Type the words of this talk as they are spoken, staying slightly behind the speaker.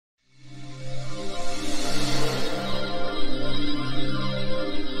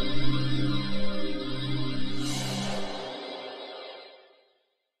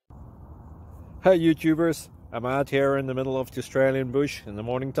Hey YouTubers, I'm out here in the middle of the Australian bush in the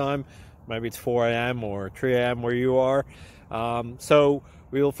morning time. Maybe it's 4 a.m. or 3 a.m. where you are. So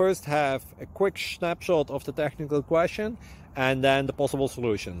we'll first have a quick snapshot of the technical question and then the possible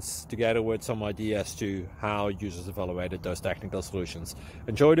solutions, together with some ideas to how users evaluated those technical solutions.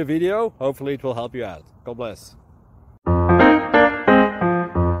 Enjoy the video, hopefully it will help you out. God bless.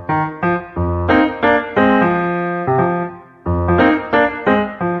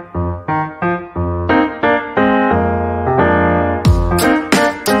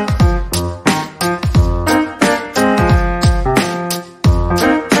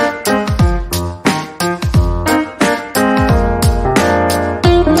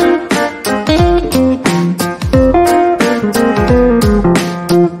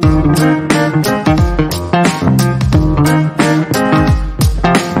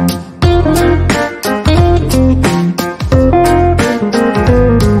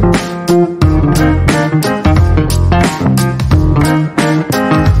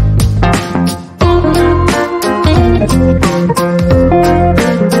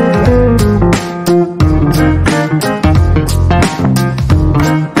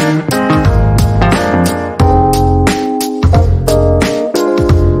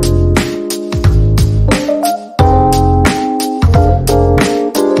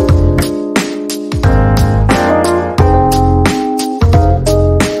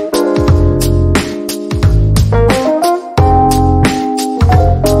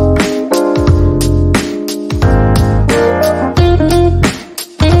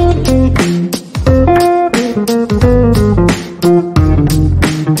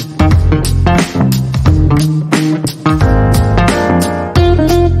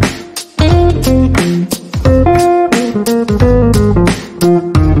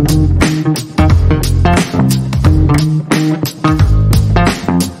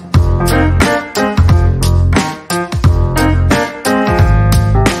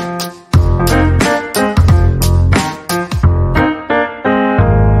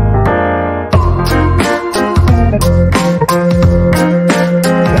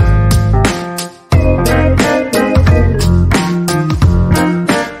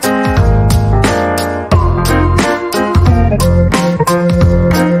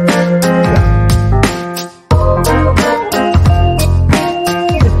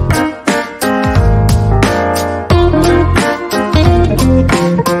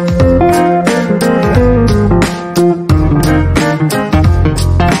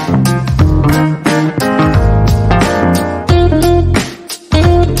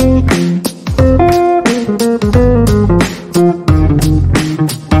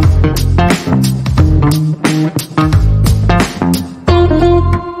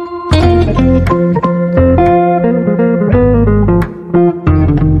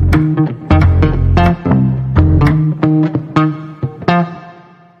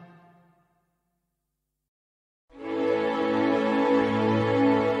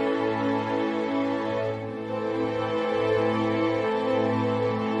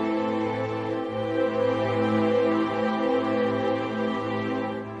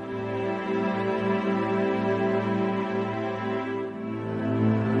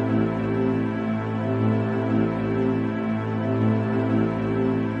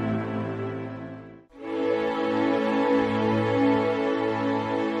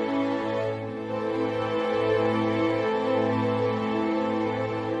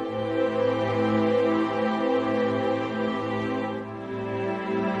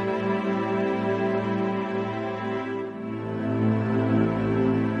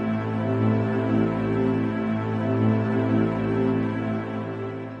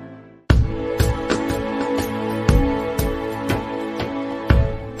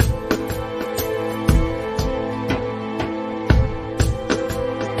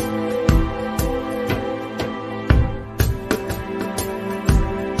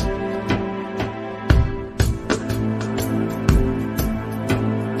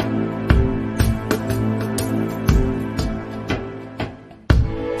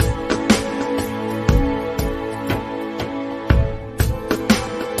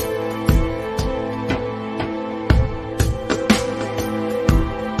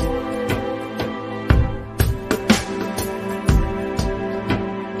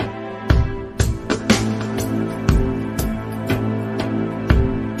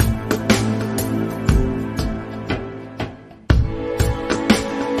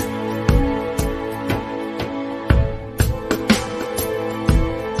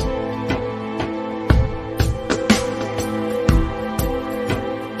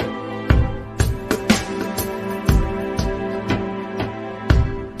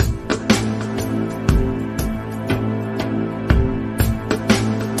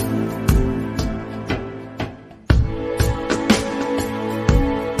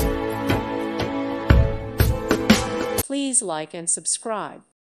 Please like and subscribe.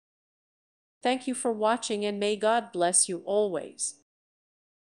 Thank you for watching, and may God bless you always.